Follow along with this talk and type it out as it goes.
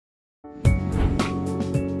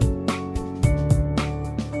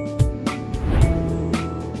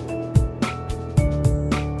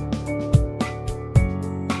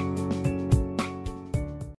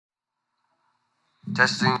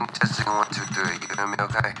Testing, 1, 2, 3. You hear me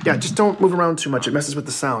okay? Yeah, just don't move around too much. It messes with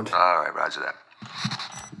the sound. All right, roger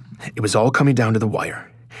that. It was all coming down to the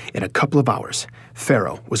wire. In a couple of hours,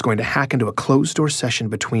 Pharaoh was going to hack into a closed-door session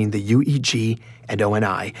between the UEG and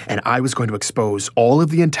ONI, and I was going to expose all of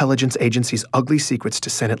the intelligence agency's ugly secrets to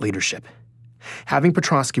Senate leadership. Having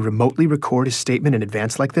Petrosky remotely record his statement in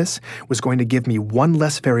advance like this was going to give me one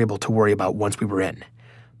less variable to worry about once we were in.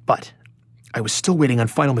 But I was still waiting on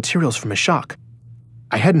final materials from Meshach.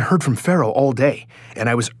 I hadn't heard from Pharaoh all day, and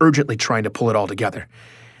I was urgently trying to pull it all together.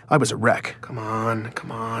 I was a wreck. Come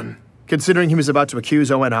on. Considering he was about to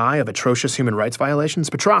accuse ONI of atrocious human rights violations,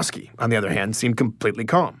 Petrosky, on the other hand, seemed completely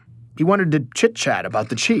calm. He wanted to chit-chat about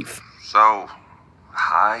the chief. So,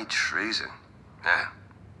 high treason. Yeah.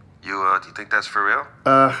 Do you think that's for real?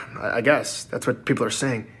 I guess. That's what people are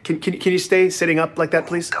saying. Can you stay sitting up like that,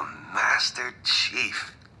 please? The Master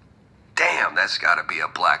Chief. Damn, that's gotta be a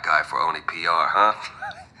black guy for only PR, huh?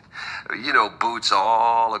 You know, boots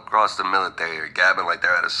all across the military are gabbing like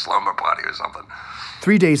they're at a slumber party or something.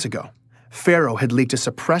 3 days ago, Pharaoh had leaked a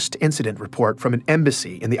suppressed incident report from an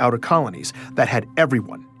embassy in the outer colonies that had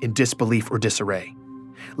everyone in disbelief or disarray.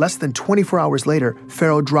 Less than 24 hours later,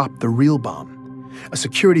 Pharaoh dropped the real bomb, a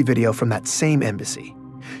security video from that same embassy,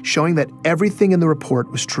 showing that everything in the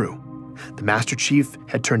report was true. The Master Chief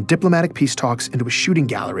had turned diplomatic peace talks into a shooting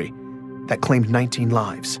gallery that claimed 19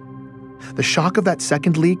 lives. The shock of that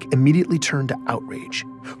second leak immediately turned to outrage,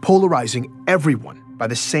 polarizing everyone by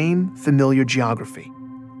the same familiar geography: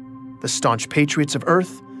 the staunch patriots of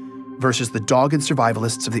Earth versus the dogged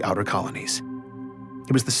survivalists of the outer colonies.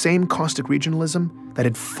 It was the same caustic regionalism that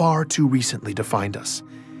had far too recently defined us.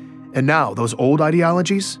 And now those old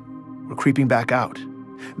ideologies were creeping back out,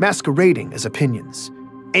 masquerading as opinions,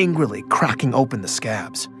 angrily cracking open the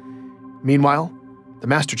scabs. Meanwhile, the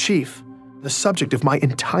Master Chief, the subject of my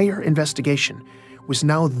entire investigation, was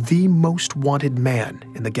now the most wanted man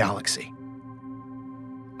in the galaxy.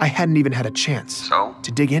 I hadn't even had a chance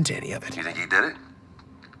to dig into any of it. You think he did it?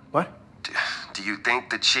 What? Do you think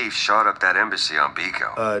the chief shot up that embassy on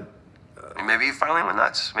Pico? Maybe he finally went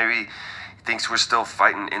nuts. Maybe he thinks we're still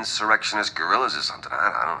fighting insurrectionist guerrillas or something.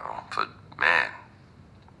 I don't know. But, man,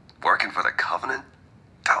 working for the Covenant?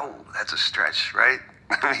 Oh, that's a stretch, right?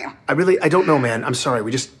 I don't know, man. I'm sorry.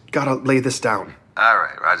 We just gotta lay this down. All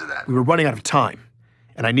right, roger that. We were running out of time,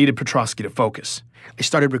 and I needed Petrosky to focus. I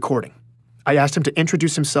started recording. I asked him to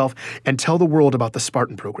introduce himself and tell the world about the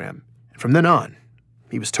Spartan program. And from then on,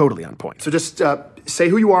 he was totally on point. So just say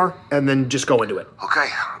who you are, and then just go into it. Okay.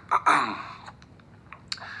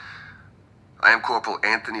 I am Corporal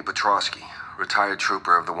Anthony Petrosky, retired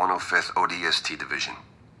trooper of the 105th ODST Division.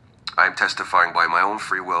 I am testifying by my own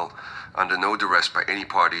free will, under no duress by any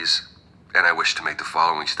parties, and I wish to make the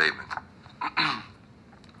following statement.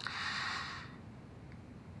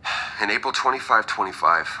 In April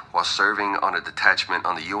 2525, while serving on a detachment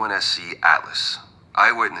on the UNSC Atlas,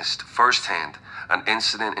 I witnessed firsthand an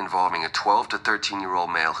incident involving a 12 to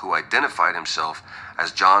 13-year-old male who identified himself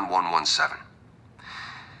as John 117.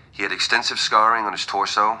 He had extensive scarring on his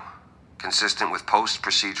torso, consistent with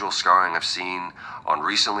post-procedural scarring I've seen on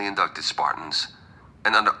recently inducted Spartans,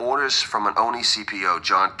 and under orders from an ONI CPO,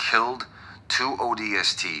 John killed 2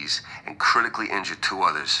 ODSTs and critically injured 2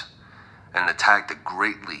 others, in an attack that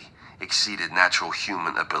greatly exceeded natural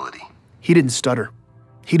human ability. He didn't stutter.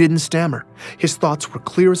 He didn't stammer. His thoughts were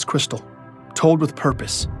clear as crystal, told with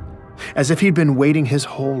purpose, as if he'd been waiting his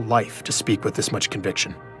whole life to speak with this much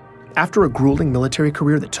conviction. After a grueling military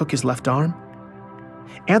career that took his left arm,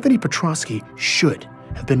 Anthony Petrosky should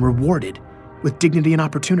have been rewarded with dignity and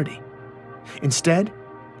opportunity. Instead,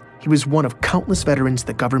 he was one of countless veterans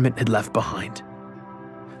the government had left behind.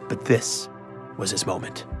 But this was his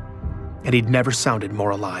moment, and he'd never sounded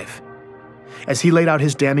more alive. As he laid out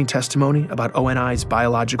his damning testimony about ONI's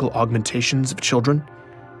biological augmentations of children,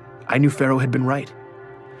 I knew Pharaoh had been right.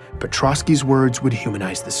 Petrosky's words would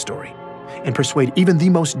humanize this story and persuade even the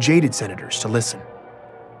most jaded senators to listen.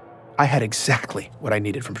 I had exactly what I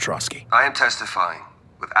needed from Petrosky. I am testifying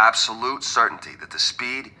with absolute certainty that the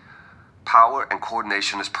speed, power, and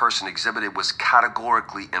coordination this person exhibited was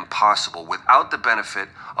categorically impossible without the benefit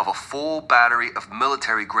of a full battery of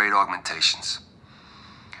military-grade augmentations.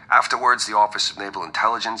 Afterwards, the Office of Naval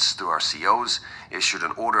Intelligence, through our COs, issued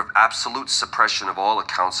an order of absolute suppression of all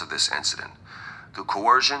accounts of this incident. Through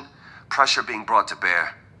coercion, pressure being brought to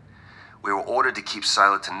bear, we were ordered to keep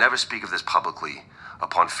silent, to never speak of this publicly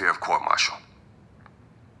upon fear of court-martial.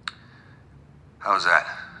 How's that?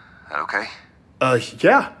 That okay?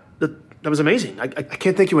 Yeah. That was amazing. I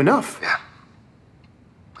can't thank you enough. Yeah.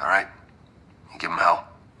 All right. You give him hell.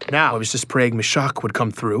 Now I was just praying Meshach would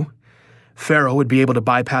come through, Pharaoh would be able to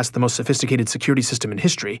bypass the most sophisticated security system in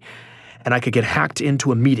history, and I could get hacked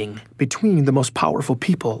into a meeting between the most powerful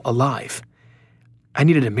people alive. I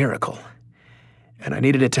needed a miracle, and I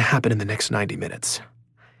needed it to happen in the next 90 minutes.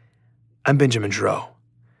 I'm Benjamin Giroux,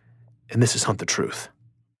 and this is Hunt the Truth.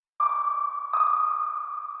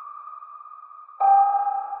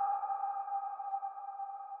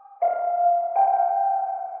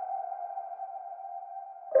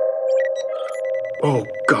 Oh,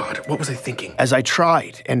 God, what was I thinking? As I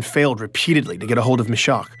tried and failed repeatedly to get a hold of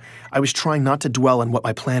Meshach, I was trying not to dwell on what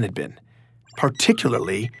my plan had been,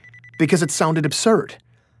 particularly because it sounded absurd.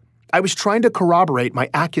 I was trying to corroborate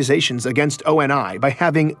my accusations against ONI by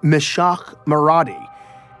having Meshach Maradi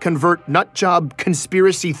convert nutjob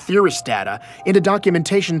conspiracy theorist data into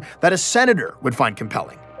documentation that a senator would find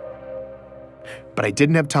compelling. But I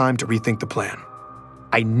didn't have time to rethink the plan.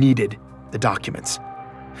 I needed the documents.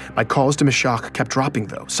 My calls to Meshach kept dropping,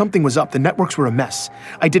 though. Something was up. The networks were a mess.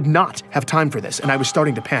 I did not have time for this, and I was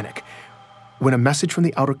starting to panic. When a message from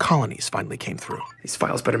the outer colonies finally came through. These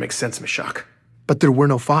files better make sense, Meshach. But there were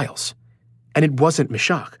no files. And it wasn't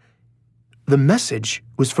Meshach. The message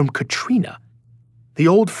was from Katrina, the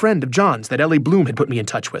old friend of John's that Ellie Bloom had put me in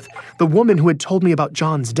touch with, the woman who had told me about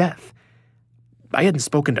John's death. I hadn't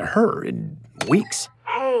spoken to her in weeks.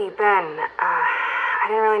 Hey, Ben. I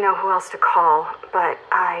didn't really know who else to call, but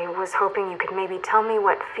I was hoping you could maybe tell me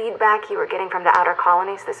what feedback you were getting from the outer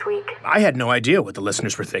colonies this week. I had no idea what the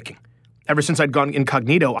listeners were thinking. Ever since I'd gone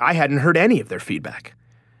incognito, I hadn't heard any of their feedback.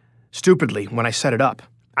 Stupidly, when I set it up,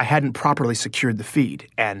 I hadn't properly secured the feed,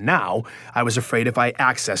 and now I was afraid if I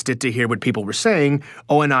accessed it to hear what people were saying,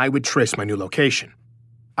 ONI would trace my new location.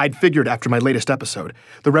 I'd figured after my latest episode,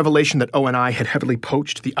 the revelation that ONI had heavily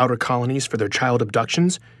poached the outer colonies for their child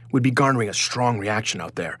abductions would be garnering a strong reaction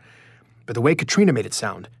out there. But the way Katrina made it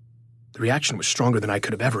sound, the reaction was stronger than I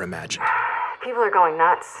could have ever imagined. People are going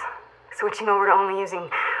nuts, switching over to only using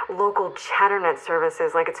local chatternet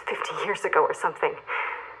services like it's 50 years ago or something.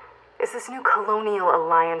 It's this new Colonial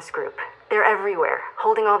Alliance group. They're everywhere,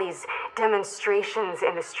 holding all these demonstrations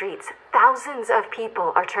in the streets. Thousands of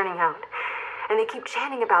people are turning out. And they keep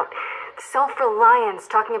chanting about self-reliance,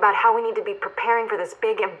 talking about how we need to be preparing for this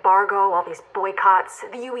big embargo, all these boycotts,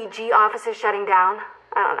 the UEG offices shutting down.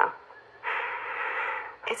 I don't know.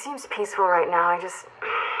 It seems peaceful right now. I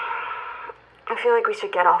feel like we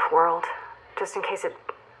should get off world, just in case it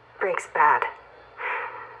breaks bad.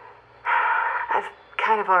 I've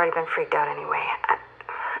kind of already been freaked out anyway.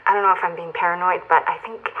 I don't know if I'm being paranoid, but I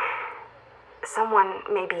think someone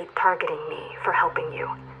may be targeting me for helping you.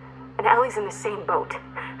 And Ellie's in the same boat.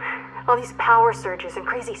 All these power surges and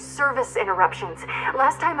crazy service interruptions.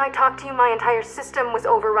 Last time I talked to you, my entire system was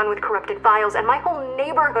overrun with corrupted files, and my whole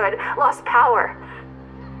neighborhood lost power.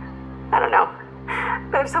 I don't know.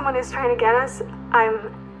 But if someone is trying to get us,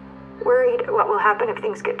 I'm worried what will happen if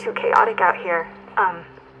things get too chaotic out here.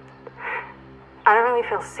 I don't really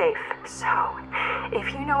feel safe. So,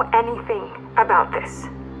 if you know anything about this,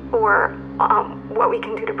 or what we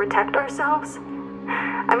can do to protect ourselves,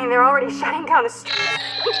 I mean, they're already shutting down the street.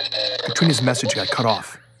 Katrina's message got cut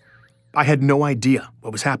off. I had no idea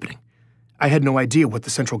what was happening. I had no idea what the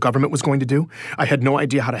central government was going to do. I had no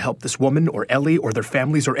idea how to help this woman or Ellie or their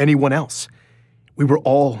families or anyone else. We were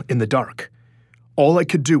all in the dark. All I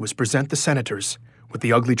could do was present the senators with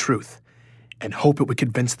the ugly truth and hope it would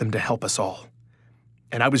convince them to help us all.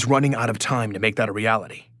 And I was running out of time to make that a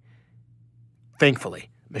reality. Thankfully,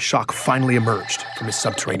 Meshach finally emerged from his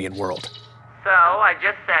subterranean world. So, I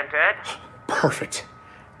just sent it. Perfect.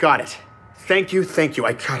 Got it. Thank you.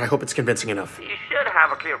 I hope it's convincing enough. You should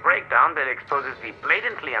have a clear breakdown that exposes the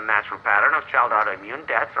blatantly unnatural pattern of child autoimmune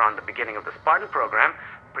deaths around the beginning of the Spartan program,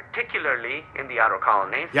 particularly in the outer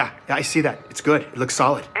colonies. Yeah, I see that. It's good. It looks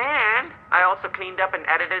solid. And I also cleaned up and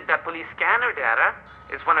edited that police scanner data.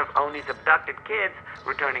 It's one of Oni's abducted kids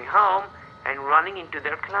returning home and running into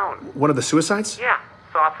their clone. One of the suicides? Yeah.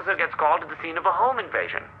 So officer gets called to the scene of a home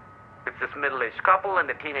invasion. It's this middle-aged couple and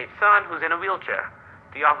the teenage son who's in a wheelchair.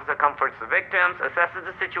 The officer comforts the victims, assesses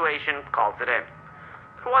the situation, calls it in.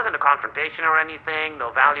 There wasn't a confrontation or anything, no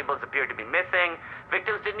valuables appeared to be missing,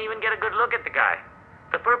 victims didn't even get a good look at the guy.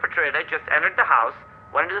 The perpetrator just entered the house,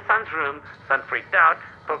 went into the son's room, son freaked out,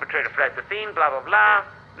 perpetrator fled the scene, blah blah blah.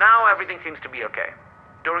 Now everything seems to be okay.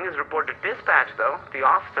 During his report to dispatch, though, the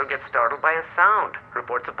officer gets startled by a sound,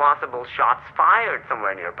 reports a possible shots fired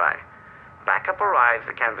somewhere nearby. Backup arrives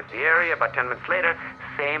to canvass the area. About 10 minutes later,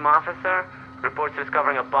 same officer reports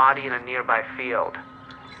discovering a body in a nearby field.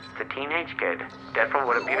 It's a teenage kid, dead from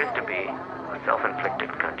what appears to be a self-inflicted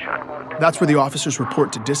gunshot wound. That's where the officer's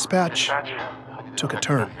report to dispatch took a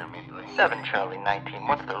turn. 7 Charlie 19,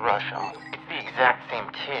 what's the rush on? It's the exact same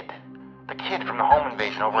kid. The kid from the home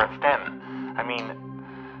invasion over at Sten. I mean,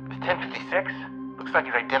 this 1056 looks like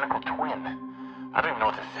his identical twin. I don't even know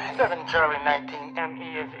what to say. 7 Charlie 19,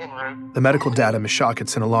 ME is en route. The medical data Meshach had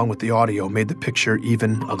sent along with the audio made the picture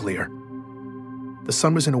even uglier. The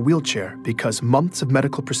son was in a wheelchair because months of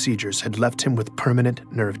medical procedures had left him with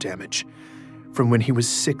permanent nerve damage from when he was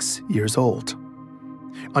 6 years old,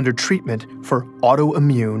 under treatment for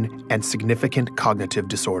autoimmune and significant cognitive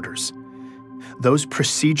disorders. Those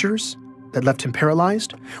procedures that left him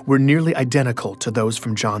paralyzed were nearly identical to those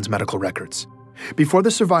from John's medical records. Before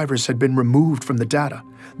the survivors had been removed from the data,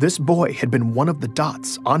 this boy had been one of the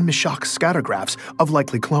dots on Meshach's scattergraphs of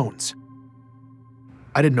likely clones.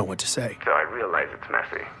 I didn't know what to say. So I realize it's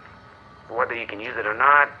messy. Whether you can use it or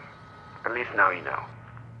not, at least now you know.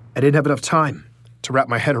 I didn't have enough time to wrap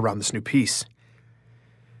my head around this new piece,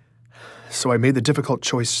 so I made the difficult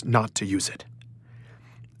choice not to use it.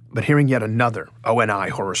 But hearing yet another ONI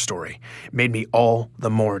horror story made me all the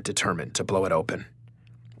more determined to blow it open.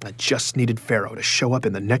 I just needed Pharaoh to show up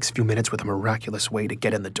in the next few minutes with a miraculous way to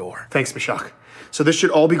get in the door. Thanks, Meshach. So this should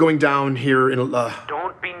all be going down here in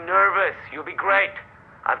Don't be nervous. You'll be great.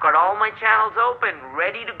 I've got all my channels open,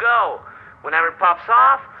 ready to go. Whenever it pops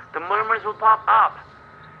off, the murmurs will pop up.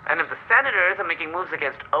 And if the senators are making moves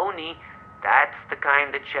against Oni, that's the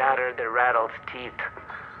kind of chatter that rattles teeth.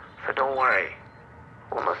 So don't worry.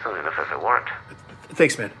 We'll know soon enough if it worked.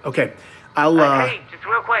 Thanks, man. Okay. I'll, Hey, just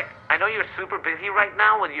real quick. I know you're super busy right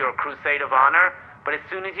now with your crusade of honor, but as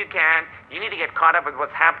soon as you can, you need to get caught up with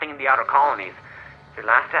what's happening in the outer colonies. Your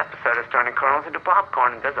last episode is turning kernels into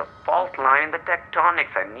popcorn, and there's a fault line in the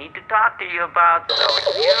tectonics I need to talk to you about,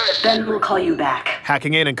 so here's... Ben will call you back.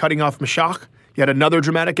 Hacking in and cutting off Meshach, yet another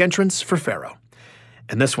dramatic entrance for Pharaoh.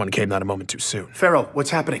 And this one came not a moment too soon. Pharaoh,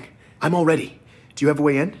 what's happening? I'm all ready. Do you have a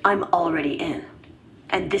way in? I'm already in.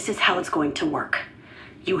 And this is how it's going to work.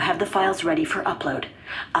 You have the files ready for upload.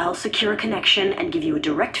 I'll secure a connection and give you a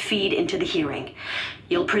direct feed into the hearing.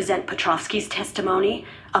 You'll present Petrovsky's testimony,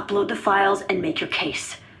 upload the files, and make your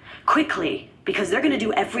case. Quickly, because they're going to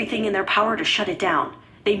do everything in their power to shut it down.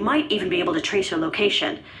 They might even be able to trace your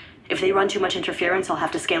location. If they run too much interference, I'll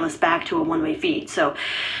have to scale us back to a one-way feed. So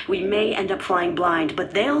we may end up flying blind,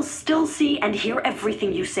 but they'll still see and hear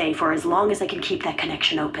everything you say for as long as I can keep that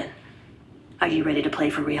connection open. Are you ready to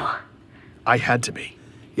play for real? I had to be.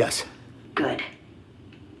 Yes. Good.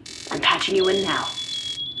 I'm patching you in now.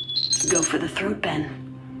 Go for the throat,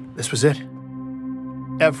 Ben. This was it.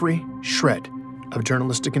 Every shred of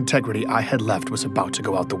journalistic integrity I had left was about to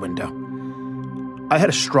go out the window. I had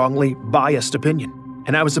a strongly biased opinion,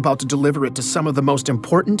 and I was about to deliver it to some of the most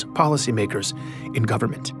important policymakers in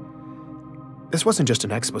government. This wasn't just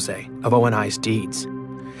an expose of ONI's deeds.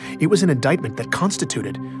 It was an indictment that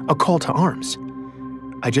constituted a call to arms.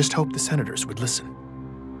 I just hoped the senators would listen.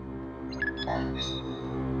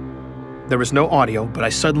 There was no audio, but I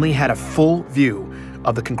suddenly had a full view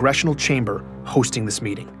of the congressional chamber hosting this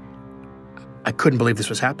meeting. I couldn't believe this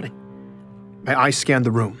was happening. My eyes scanned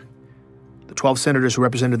the room. The 12 senators who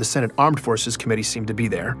represented the Senate Armed Forces Committee seemed to be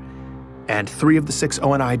there, and 3 of the 6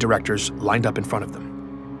 ONI directors lined up in front of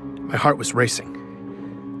them. My heart was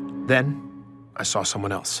racing. Then, I saw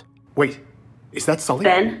someone else. Wait, is that Sully?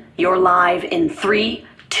 Ben, you're live in 3,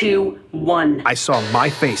 2, 1. I saw my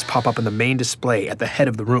face pop up in the main display at the head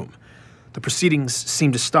of the room. The proceedings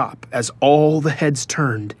seemed to stop as all the heads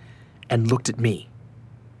turned and looked at me.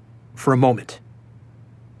 For a moment,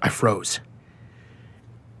 I froze.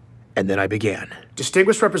 And then I began.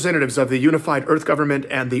 Distinguished representatives of the Unified Earth Government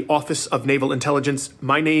and the Office of Naval Intelligence,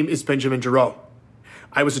 my name is Benjamin Giroux.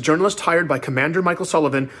 I was a journalist hired by Commander Michael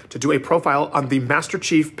Sullivan to do a profile on the Master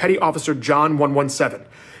Chief Petty Officer John 117,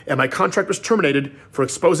 and my contract was terminated for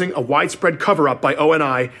exposing a widespread cover-up by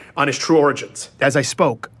ONI on his true origins. As I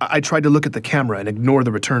spoke, I tried to look at the camera and ignore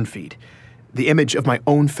the return feed. The image of my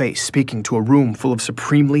own face speaking to a room full of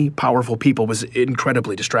supremely powerful people was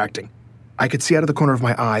incredibly distracting. I could see out of the corner of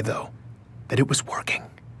my eye, though, that it was working.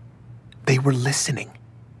 They were listening.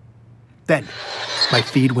 Then, my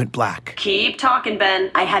feed went black. Keep talking,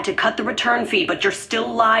 Ben. I had to cut the return feed, but you're still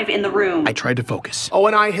live in the room. I tried to focus.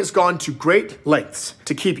 ONI has gone to great lengths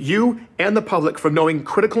to keep you and the public from knowing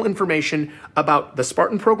critical information about the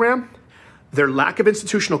Spartan program, their lack of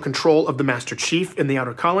institutional control of the Master Chief in the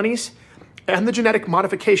outer colonies, and the genetic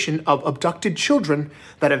modification of abducted children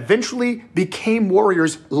that eventually became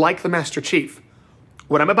warriors like the Master Chief.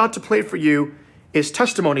 What I'm about to play for you is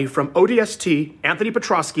testimony from ODST Anthony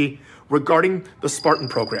Petrovsky regarding the Spartan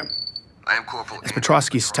program. I am Corporal. As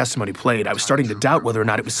Petrovsky's testimony played, I was starting to doubt whether or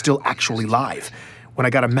not it was still actually live when I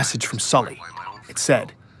got a message from Sully. It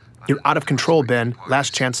said, "You're out of control, Ben.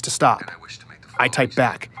 Last chance to stop." I type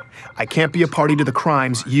back, "I can't be a party to the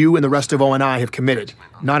crimes you and the rest of ONI have committed.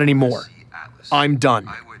 Not anymore. I'm done."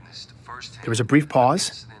 There was a brief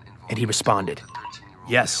pause, and he responded,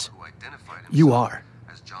 "Yes, you are."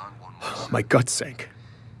 My guts sank.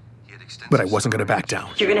 But I wasn't going to back down.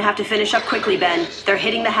 You're gonna have to finish up quickly, Ben. They're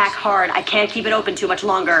hitting the hack hard. I can't keep it open too much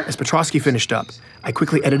longer. As Petrovsky finished up, I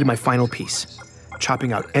quickly edited my final piece,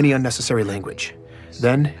 chopping out any unnecessary language.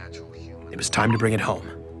 Then, it was time to bring it home.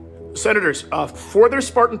 Senators, for their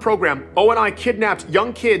Spartan program, ONI kidnapped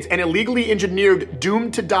young kids and illegally engineered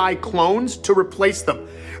doomed-to-die clones to replace them.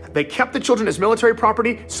 They kept the children as military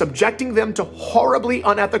property, subjecting them to horribly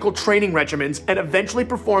unethical training regimens, and eventually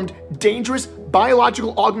performed dangerous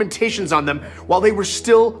biological augmentations on them while they were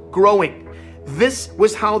still growing. This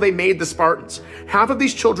was how they made the Spartans. Half of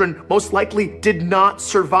these children most likely did not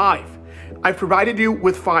survive. I've provided you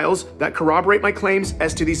with files that corroborate my claims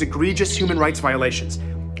as to these egregious human rights violations.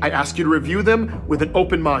 I ask you to review them with an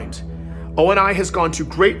open mind. ONI has gone to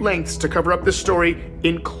great lengths to cover up this story,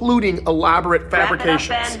 including elaborate fabrications.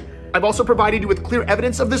 Wrap it up, Ben. I've also provided you with clear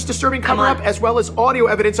evidence of this disturbing cover-up, as well as audio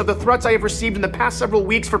evidence of the threats I have received in the past several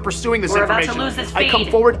weeks for pursuing this information. We're about to lose this I come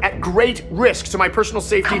feed. forward at great risk to my personal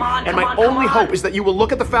safety, and my only hope is that you will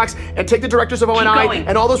look at the facts and take the directors of ONI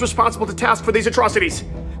and all those responsible to task for these atrocities.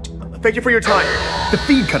 Thank you for your time. The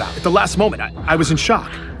feed cut out at the last moment. I was in shock.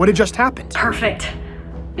 What had just happened? Perfect.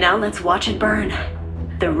 Now let's watch it burn.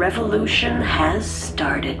 The revolution has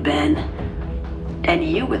started, Ben. And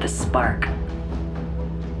you with a spark.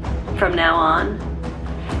 From now on,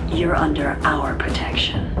 you're under our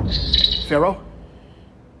protection. Pharaoh?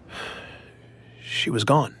 She was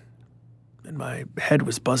gone, and my head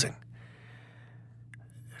was buzzing.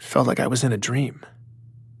 It felt like I was in a dream.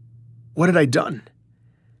 What had I done?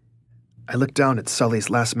 I looked down at Sully's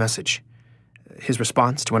last message. His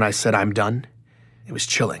response to when I said I'm done, it was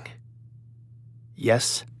chilling.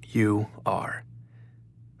 "Yes, you are."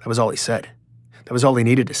 That was all he said. That was all he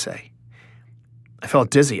needed to say. I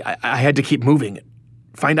felt dizzy. I had to keep moving,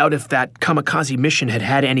 find out if that kamikaze mission had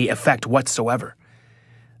had any effect whatsoever.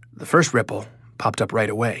 The first ripple popped up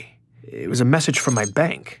right away. It was a message from my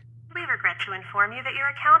bank. "We regret to inform you that your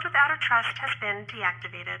account with Outer Trust has been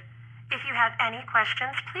deactivated. If you have any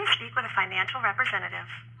questions, please speak with a financial representative."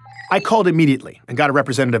 I called immediately and got a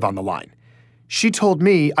representative on the line. She told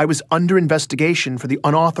me I was under investigation for the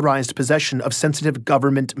unauthorized possession of sensitive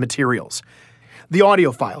government materials. The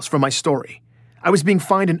audio files from my story. I was being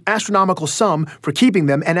fined an astronomical sum for keeping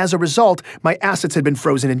them, and as a result, my assets had been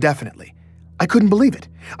frozen indefinitely. I couldn't believe it.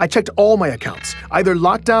 I checked all my accounts, either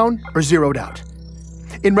locked down or zeroed out.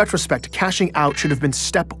 In retrospect, cashing out should have been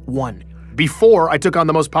step one, before I took on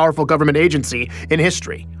the most powerful government agency in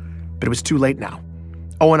history. But it was too late now.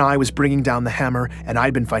 ONI was bringing down the hammer, and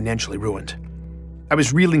I'd been financially ruined. I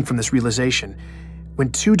was reeling from this realization when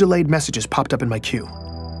 2 delayed messages popped up in my queue.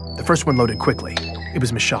 The first one loaded quickly. It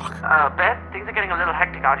was Mashak. Beth, things are getting a little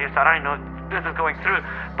hectic out here, so I don't know if this is going through,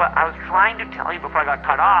 but I was trying to tell you before I got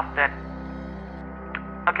cut off that...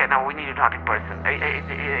 Okay, now we need to talk in person.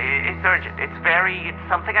 It's urgent. It's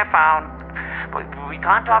something I found, but we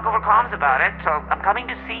can't talk over comms about it, so I'm coming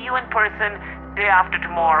to see you in person day after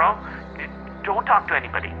tomorrow. Don't talk to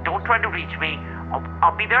anybody. Don't try to reach me.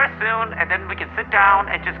 I'll be there soon, and then we can sit down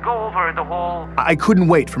and just go over the whole... I couldn't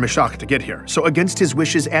wait for Mashak to get here, so against his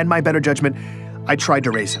wishes and my better judgment, I tried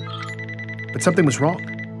to raise him. But something was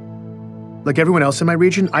wrong. Like everyone else in my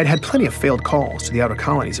region, I'd had plenty of failed calls to the outer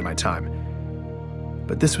colonies in my time.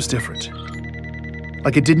 But this was different.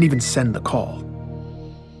 Like it didn't even send the call.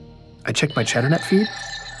 I checked my ChatterNet feed.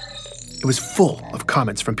 It was full of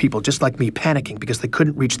comments from people just like me panicking because they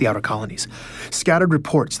couldn't reach the outer colonies. Scattered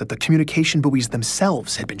reports that the communication buoys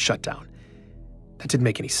themselves had been shut down. That didn't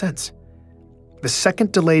make any sense. The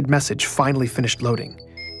second delayed message finally finished loading.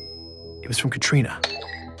 It was from Katrina.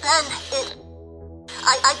 Ben,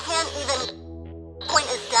 I can't even point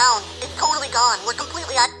this down. It's totally gone. We're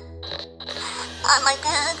completely at... my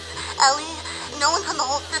parents, Ellie, no one from the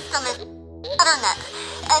whole system is internet.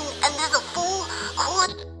 And there's a full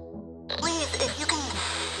core... Please, if you can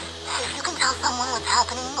tell someone what's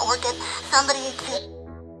happening or get somebody to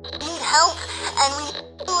need help and we need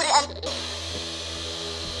food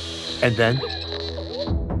And then,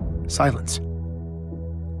 silence.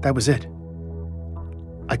 That was it.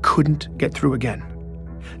 I couldn't get through again.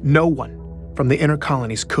 No one from the inner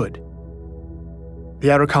colonies could.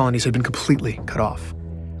 The outer colonies had been completely cut off.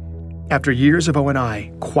 After years of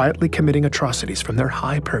ONI quietly committing atrocities from their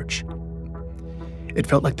high perch, it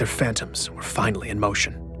felt like their phantoms were finally in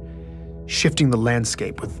motion, shifting the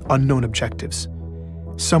landscape with unknown objectives.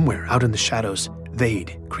 Somewhere out in the shadows,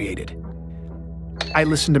 they'd created. I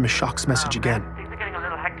listened to Meshach's message again.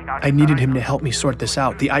 I needed him to help me sort this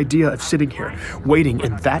out. The idea of sitting here, waiting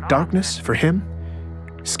in that darkness for him,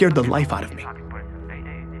 scared the life out of me.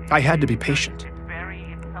 I had to be patient.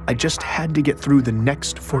 I just had to get through the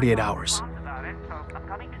next 48 hours.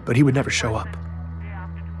 But he would never show up.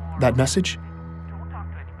 That message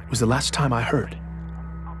was the last time I heard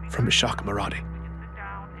from Meshach Maradi.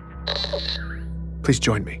 Please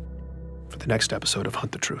join me for the next episode of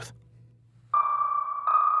Hunt the Truth.